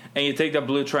train, and you take that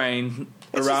blue train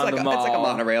around the mall. It's like a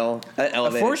monorail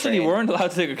elevator. Unfortunately, we weren't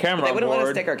allowed to take a camera. They wouldn't let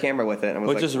us take our camera with it,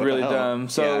 which is really dumb.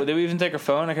 So did we even take our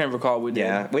phone? I can't recall. We did.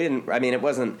 Yeah, we didn't. I mean, it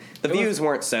wasn't. The views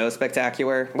weren't so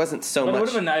spectacular. It wasn't so much. It would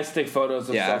have been nice to take photos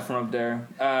of stuff from up there.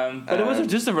 But it was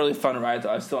just a really fun ride.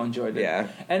 Though. I still enjoyed it. Yeah.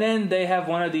 And then they have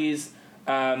one of these.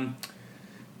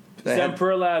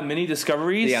 Zamperla mini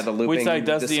discoveries, the looping which like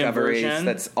does discoveries the inversion.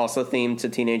 That's also themed to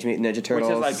Teenage Mutant Ninja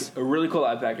Turtles, which is like a really cool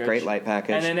light package. Great light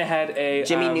package. And then it had a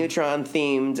Jimmy Neutron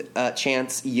themed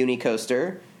Chance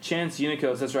Unicoaster. Chance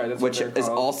Unicoaster, that's right. That's which is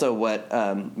also what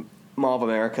Mall of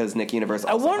America's Nick Universe.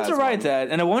 Also I wanted to ride that,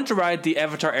 and I wanted to ride the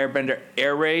Avatar Airbender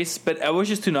Air Race, but I was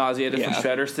just too nauseated from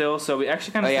Shredder still. So we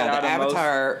actually kind of set out the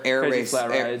Avatar most Air Race flat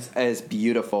rides. is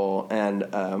beautiful,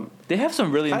 and they have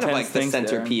some really kind intense of like things the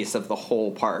centerpiece there. of the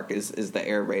whole park is the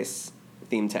Air Race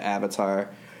themed to Avatar.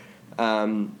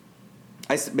 The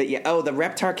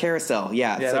Reptar Carousel,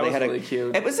 yeah, so that they was had really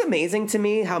cute. It was amazing to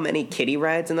me how many kiddie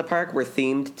rides in the park were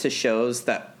themed to shows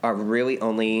that are really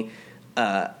only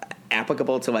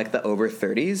applicable to like the over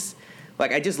 30s.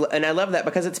 Like I love that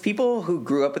because it's people who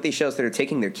grew up with these shows that are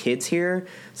taking their kids here.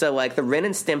 So like the Ren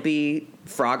and Stimpy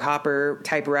Frog Hopper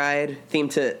type ride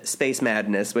themed to Space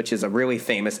Madness, which is a really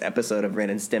famous episode of Ren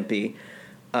and Stimpy.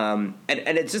 And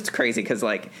it's just crazy because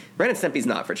like Ren and Stimpy's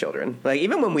not for children. Like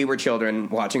even when we were children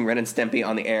watching Ren and Stimpy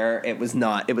on the air, it was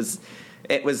not. It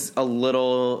was a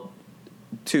little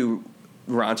too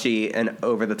raunchy and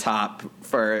over the top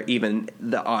for even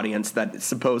the audience that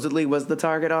supposedly was the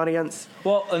target audience.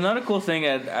 Well, another cool thing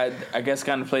I guess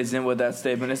kind of plays in with that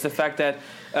statement is the fact that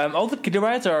all the kiddie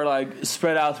rides are like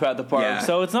spread out throughout the park. Yeah.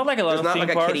 So it's not like a lot of theme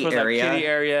parks with like kiddie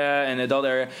area and adult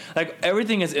area. Like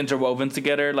everything is interwoven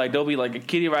together. Like there'll be like a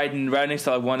kiddie ride and right next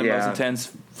to like one of the most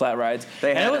intense flat rides.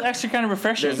 And it was actually kind of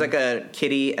refreshing. There's like a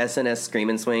kiddie SNS Scream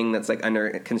and Swing that's like under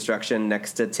construction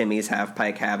next to Timmy's Half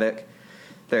Pike Havoc.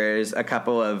 There's a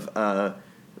couple of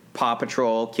Paw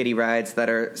Patrol kiddie rides that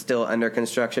are still under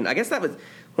construction. I guess that was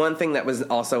one thing that was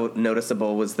also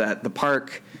noticeable was that the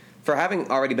park, for having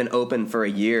already been open for a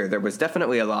year, there was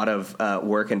definitely a lot of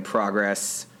work in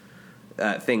progress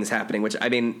things happening, which I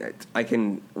mean,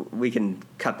 we can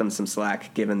cut them some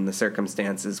slack given the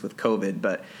circumstances with COVID,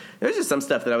 but there's just some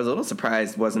stuff that I was a little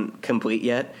surprised wasn't complete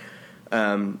yet.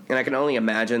 And I can only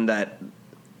imagine that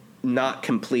not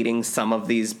completing some of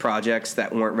these projects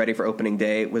that weren't ready for opening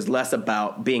day was less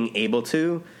about being able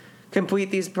to complete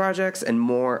these projects and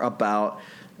more about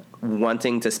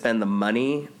wanting to spend the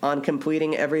money on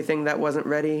completing everything that wasn't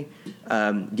ready,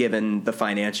 given the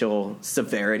financial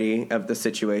severity of the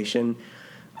situation.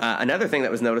 Another thing that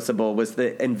was noticeable was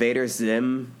the Invader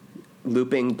Zim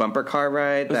looping bumper car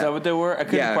ride. Is that what they were? I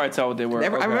couldn't quite tell what they were.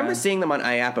 I remember seeing them on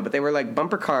IAAPA, but they were like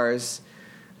bumper cars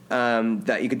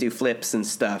that you could do flips and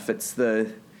stuff. It's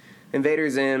the Invader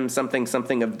Zim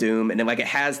something of Doom, and then, like, it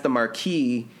has the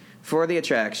marquee for the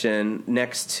attraction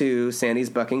next to Sandy's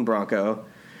Bucking Bronco,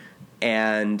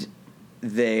 and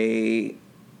then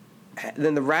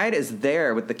the ride is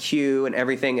there with the queue and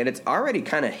everything, and it's already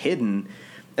kind of hidden,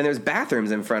 and there's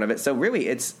bathrooms in front of it. So really,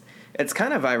 it's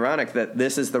kind of ironic that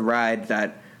this is the ride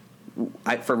that,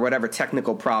 for whatever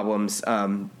technical problems,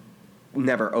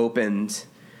 never opened,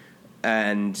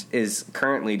 and is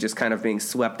currently just kind of being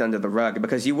swept under the rug,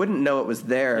 because you wouldn't know it was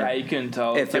there. Yeah, you couldn't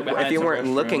tell if you weren't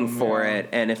looking for it,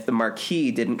 and if the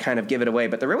marquee didn't kind of give it away.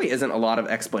 But there really isn't a lot of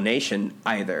explanation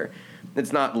either.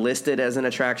 It's not listed as an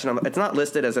attraction. It's not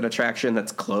listed as an attraction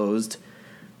that's closed.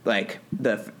 Like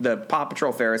the Paw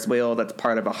Patrol Ferris wheel that's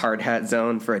part of a hard hat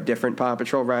zone for a different Paw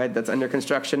Patrol ride that's under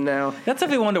construction now. That's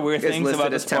definitely one of the weird things about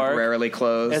this park. Temporarily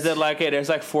closed. Is that, like, hey, there's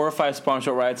like 4 or 5 Paw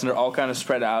Patrol rides, and they're all kind of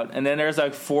spread out. And then there's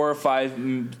like 4 or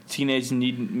 5 Teenage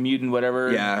Mutant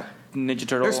whatever. Yeah. Ninja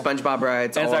Turtle. There's SpongeBob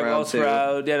rides all around too.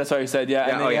 Yeah, that's what you said. Yeah,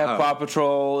 and then you have Paw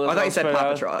Patrol. I thought you said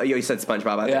Paw Patrol. You said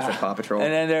SpongeBob. I thought you said Paw Patrol.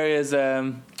 And then there is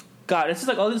God, it's just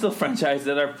like all these little franchises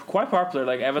that are quite popular,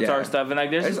 like Avatar stuff, and like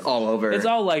there's all over. It's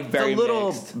all like very it's a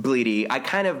little mixed.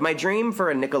 Bleedy. My dream for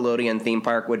a Nickelodeon theme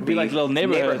park would be like little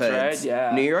neighborhoods, right?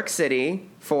 Yeah. New York City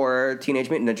for Teenage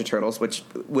Mutant Ninja Turtles, which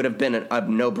would have been a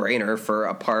no-brainer for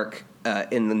a park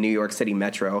in the New York City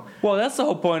metro. Well, that's the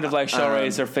whole point of like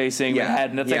Shellracer facing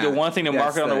Manhattan. That's like the one thing to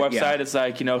market on the website. It's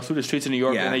like, through the streets of New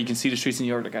York, and then you can see the streets of New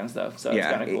York, that kind of stuff. So it's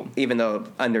kind of cool. Even though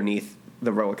underneath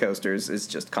the roller coasters is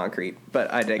just concrete,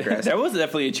 but I digress. There was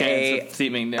definitely a chance of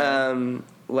theming there.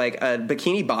 Like a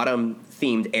Bikini Bottom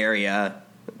themed area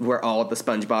where all of the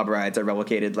SpongeBob rides are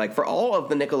relocated. Like for all of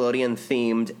the Nickelodeon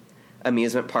themed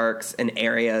amusement parks and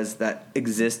areas that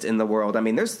exist in the world. I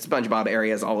mean, there's SpongeBob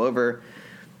areas all over,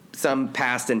 some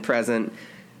past and present.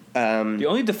 The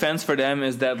only defense for them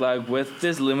is that, like, with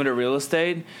this limited real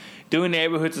estate, doing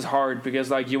neighborhoods is hard because,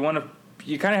 like, you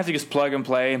kind of have to just plug and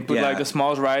play and put like the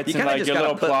small rides and like your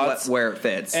little plots where it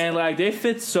fits. And like they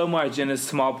fit so much in this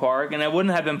small park, and it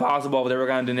wouldn't have been possible if they were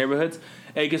going to do neighborhoods.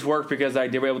 It just worked because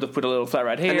like they were able to put a little flat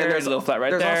right here, and a little flat right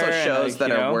there. There's also shows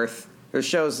that are worth. There's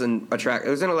shows and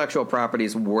there's intellectual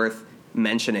properties worth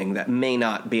mentioning that may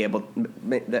not be able,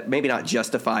 that maybe not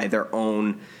justify their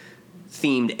own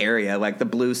themed area, like the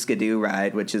Blue Skidoo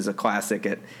ride, which is a classic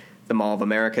at the Mall of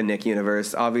America Nick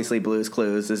Universe. Obviously, Blue's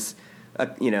Clues is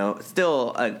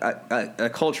still a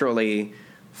culturally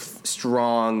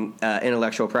strong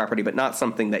intellectual property, but not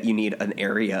something that you need an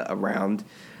area around.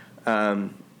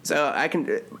 So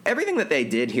everything that they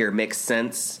did here makes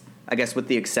sense, I guess, with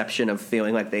the exception of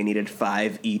feeling like they needed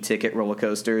 5 e-ticket roller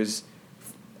coasters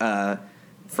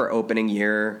for opening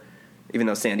year. Even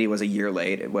though Sandy was a year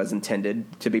late, it was intended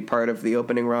to be part of the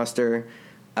opening roster.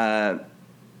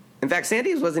 In fact,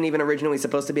 Sandy's wasn't even originally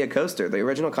supposed to be a coaster. The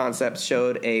original concept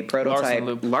showed a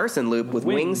prototype Larson Loop with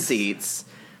wing seats.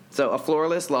 So a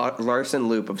floorless Larson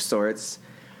Loop of sorts.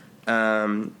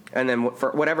 And then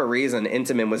for whatever reason,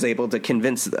 Intamin was able to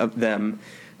convince them.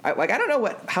 I don't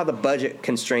know how the budget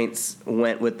constraints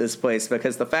went with this place,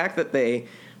 because the fact that they,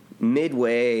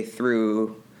 midway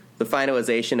through the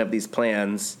finalization of these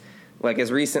plans, like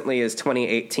as recently as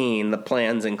 2018, the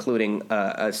plans, including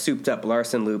a souped-up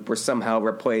Larson Loop, were somehow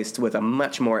replaced with a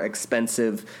much more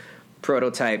expensive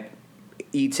prototype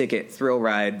e-ticket thrill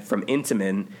ride from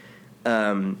Intamin,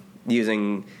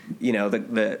 using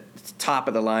the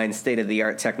top-of-the-line,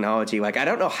 state-of-the-art technology. Like, I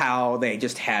don't know how they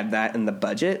just had that in the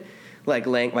budget, like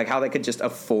how they could just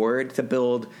afford to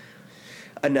build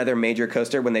another major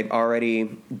coaster when they've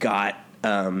already got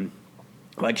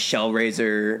like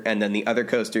Shellraiser and then the other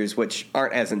coasters, which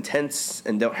aren't as intense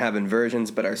and don't have inversions,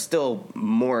 but are still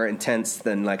more intense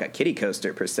than like a kiddie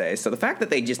coaster per se. So the fact that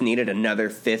they just needed another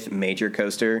 5th major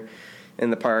coaster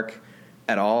in the park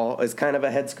at all is kind of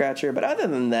a head scratcher. But other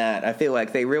than that, I feel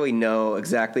like they really know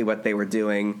exactly what they were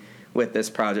doing with this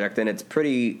project, and it's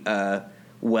pretty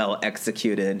well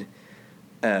executed,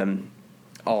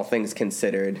 all things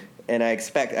considered. And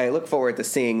I look forward to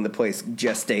seeing the place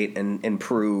gestate and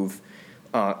improve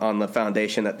on the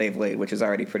foundation that they've laid, which is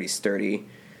already pretty sturdy.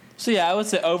 So yeah, I would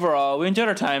say overall we enjoyed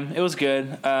our time. It was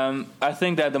good. I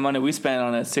think that the money we spent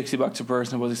on it, $60 a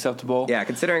person, was acceptable. Yeah,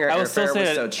 considering our airfare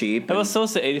was so cheap. It was still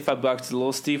say $85 is a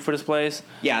little steep for this place.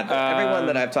 Yeah, everyone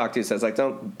that I've talked to says like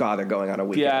don't bother going on a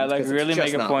weekend. Yeah, like really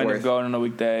make a point of going on a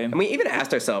weekday. And we even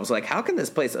asked ourselves like, how can this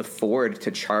place afford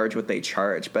to charge what they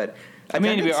charge? But I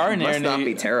mean, we are must not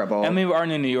be terrible. I mean, we are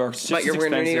in New York. It's just we're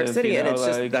in New York City, and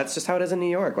like, that's just how it is in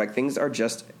New York. Like things are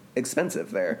just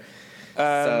expensive there.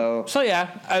 So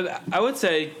yeah, I would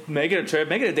say make it a trip,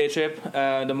 make it a day trip.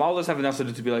 The mall does have enough to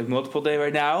do to be like multiple day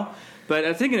right now. But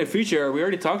I think in the future, we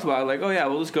already talked about like, oh yeah,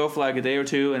 we'll just go for like a day or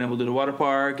two, and then we'll do the water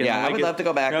park. And I would love to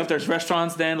go back. You know, if there's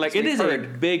restaurants, then like it is a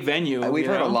big venue. We've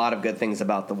heard a lot of good things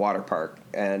about the water park,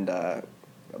 and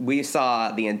we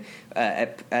saw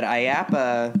at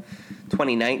IAAPA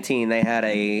 2019 they had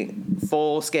a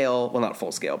full scale, well not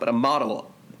full scale, but a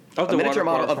model. A miniature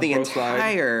model of the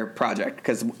entire project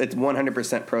because it's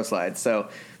 100% Pro Slide. So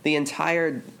the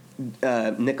entire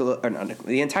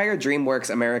the entire DreamWorks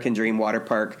American Dream Water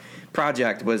Park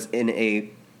project was in a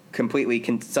completely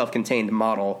self-contained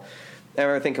model. And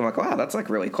we were thinking like, wow, that's like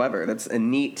really clever. That's a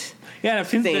neat. Yeah, I've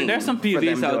seen there's some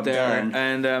PVs out there,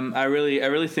 and I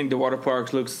really think the water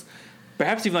park looks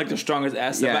perhaps even like the strongest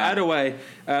asset. Yeah. But either way,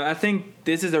 I think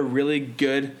this is a really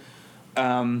good.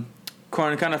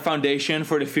 Kind of foundation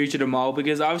for the future of the mall,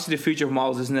 because obviously the future of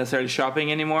malls isn't necessarily shopping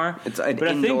anymore. It's an but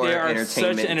I think they are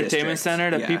such an entertainment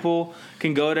center that yeah. people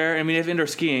can go there. I mean, they have indoor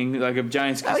skiing, like a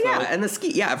giant ski slope. Oh yeah, and the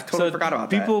ski. Yeah, I've totally forgot about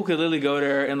that. People could literally go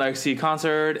there and like see a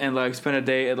concert and like spend a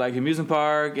day at like amusement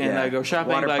park and like go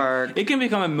shopping. Water park. It can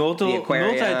become a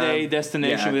multi-day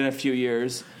destination within a few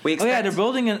years. They're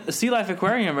building a Sea Life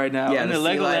Aquarium right now in the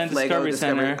Legoland Discovery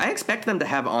Center. I expect them to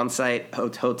have on-site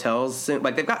hotels soon.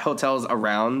 Like they've got hotels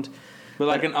around. But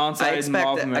like an on-site, I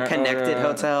expect a connected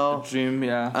hotel, Dream,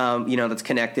 yeah. That's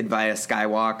connected via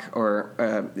skywalk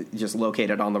or just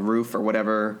located on the roof or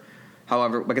whatever.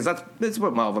 However, because that's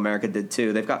what Mall of America did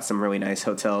too. They've got some really nice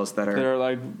hotels that are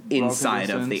like inside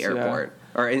of the airport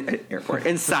or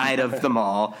inside of the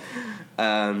mall.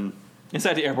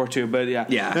 Inside the airport too, but yeah,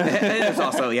 There's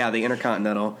also the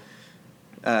Intercontinental,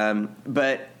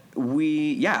 but.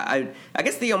 I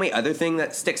guess the only other thing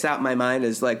that sticks out in my mind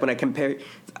is like when I compare,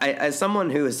 as someone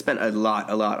who has spent a lot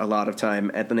of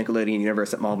time at the Nickelodeon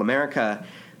Universe at Mall of America,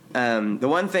 the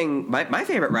one thing, my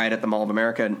favorite ride at the Mall of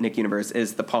America Nick Universe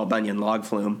is the Paul Bunyan log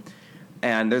flume.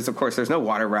 And there's no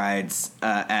water rides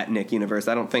at Nick Universe.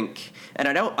 I don't think, and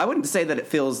I wouldn't say that it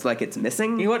feels like it's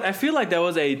missing. You know what? I feel like that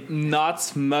was a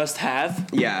Knott's must-have.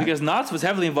 Yeah, because Knott's was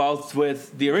heavily involved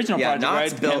with the original project,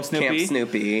 Knott's right? Built Camp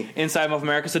Snoopy inside Mall of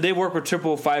America, so they work with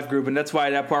 555 Group, and that's why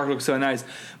that park looks so nice.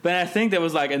 But I think that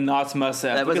was like a Knott's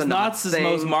must-have because Knott's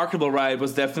most marketable ride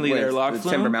was definitely their log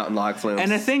flume, Timber Mountain log flume.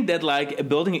 And I think that like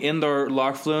building an indoor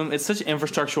log flume, it's such an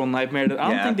infrastructural nightmare that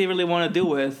I don't think they really want to deal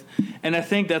with. And I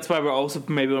think that's why we're also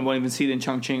maybe won't even see it in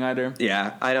Chongqing either.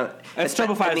 Yeah, I don't. As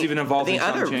Triple Five is even involved in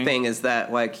Chongqing. The other thing is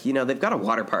that they've got a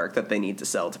water park that they need to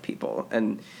sell to people,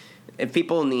 and if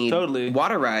people need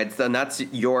water rides, then that's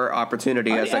your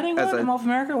opportunity. Are they adding one to Mall of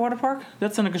America water park?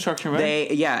 That's under construction, right?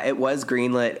 It was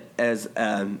greenlit as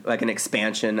like an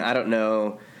expansion. I don't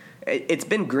know. It's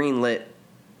been greenlit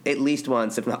at least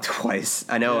once, if not twice.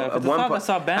 I know at one point.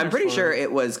 I'm pretty sure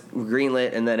it was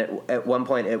greenlit, and then at one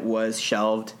point it was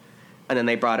shelved. And then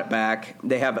they brought it back.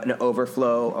 They have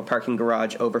a parking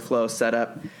garage overflow set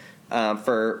up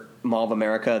for Mall of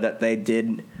America that they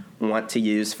did want to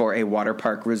use for a water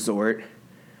park resort.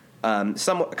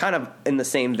 Somewhat kind of in the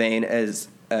same vein as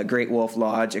Great Wolf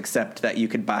Lodge, except that you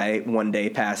could buy one-day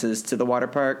passes to the water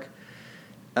park.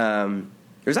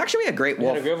 There's actually a Great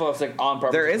Wolf.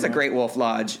 There is a Great Wolf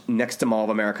Lodge next to Mall of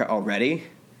America already,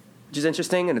 which is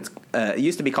interesting. And it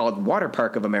used to be called Water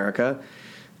Park of America.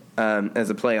 As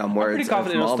a play on words. I'm pretty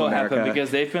confident it'll still happen because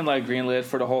they've been like greenlit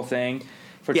for the whole thing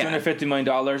for $250 million,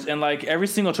 and like every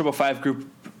single 555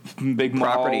 Group big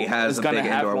property has a big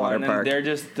indoor water park. And they're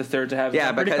just the third to have.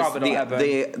 Yeah, because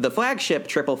the flagship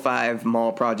 555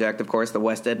 mall project, of course, the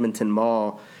West Edmonton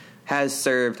Mall, has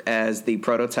served as the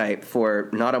prototype for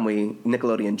not only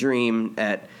Nickelodeon Dream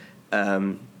at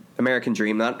American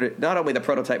Dream, not only the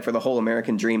prototype for the whole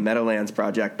American Dream Meadowlands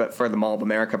project, but for the Mall of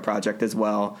America project as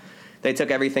well. They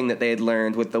took everything that they had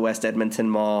learned with the West Edmonton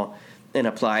Mall and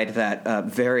applied that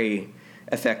very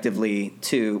effectively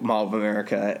to Mall of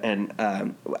America. And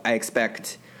I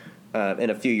expect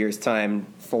in a few years' time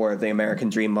for the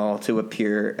American Dream Mall to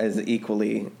appear as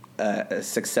equally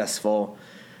successful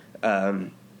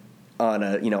on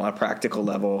a practical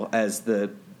level as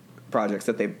the projects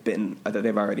that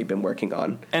they've already been working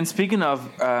on. And speaking of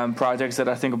projects that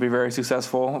I think will be very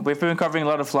successful, we've been covering a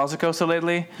lot of Velocicoaster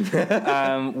lately,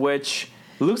 which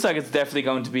looks like it's definitely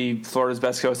going to be Florida's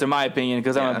best coaster, in my opinion,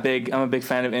 because I'm a big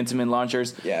fan of Intamin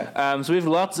launchers. Yeah. So we have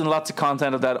lots and lots of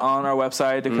content of that on our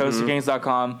website,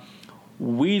 thecoasterkings.com.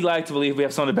 We like to believe we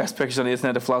have some of the best pictures on the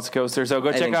internet of Velocicoaster. So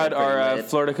go check out our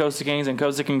Florida Coaster Kings and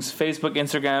Coaster Kings Facebook,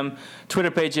 Instagram,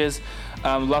 Twitter pages.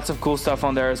 Lots of cool stuff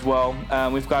on there as well.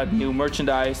 We've got new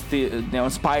merchandise,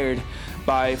 inspired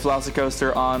buy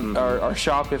Velocicoaster on our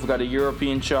shop. We've got a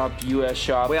European shop, US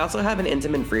shop. We also have an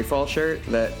Intamin Freefall shirt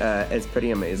that is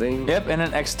pretty amazing. Yep, and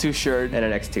an X2 shirt. And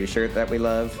an X2 shirt that we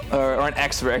love. Or an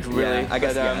X, really. Yeah, I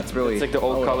guess, it's really... It's like the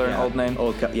old color and old name.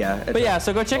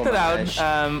 So go check that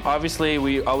out. Obviously,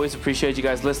 we always appreciate you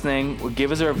guys listening.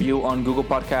 Give us a review on Google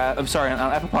Podcast. I'm sorry, on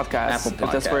Apple Podcasts.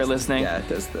 If that's where you're listening. Yeah, it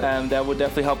does. That would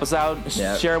definitely help us out.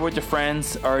 Yep. Share it with your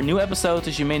friends. Our new episodes,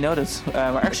 as you may notice,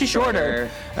 are actually shorter.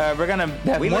 We're going to have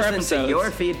more episodes. We listen to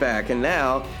your feedback, and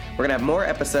now we're going to have more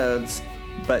episodes,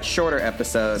 but shorter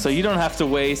episodes. So you don't have to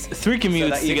waste 3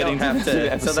 commutes to get into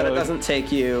the episode. So that it doesn't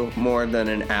take you more than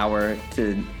an hour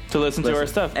to listen to our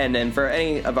stuff. And then for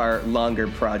any of our longer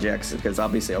projects, because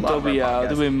obviously a lot of our podcasts,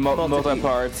 there'll be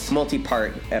multi-parts.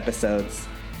 Multi-part episodes.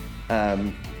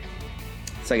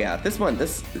 So yeah, this is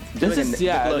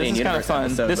kind of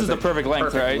fun. This is the perfect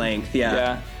length, right?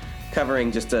 Yeah.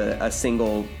 Covering just a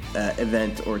single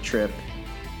event or trip.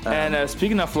 And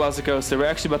speaking of Velocicoaster, we're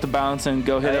actually about to bounce and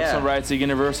go hit up some rides at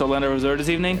Universal Orlando Resort this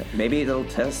evening. Maybe it'll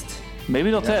test.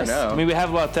 Know. I mean, we have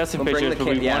a lot of testing pictures, but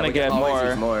we want to get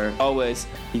more. Always.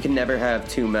 You can never have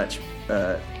too much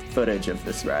footage of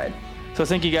this ride. So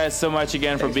thank you guys so much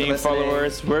again for being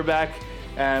followers. We're back,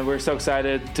 and we're so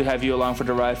excited to have you along for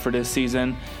the ride for this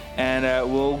season.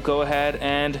 And we'll go ahead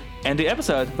and end the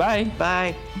episode. Bye.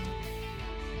 Bye.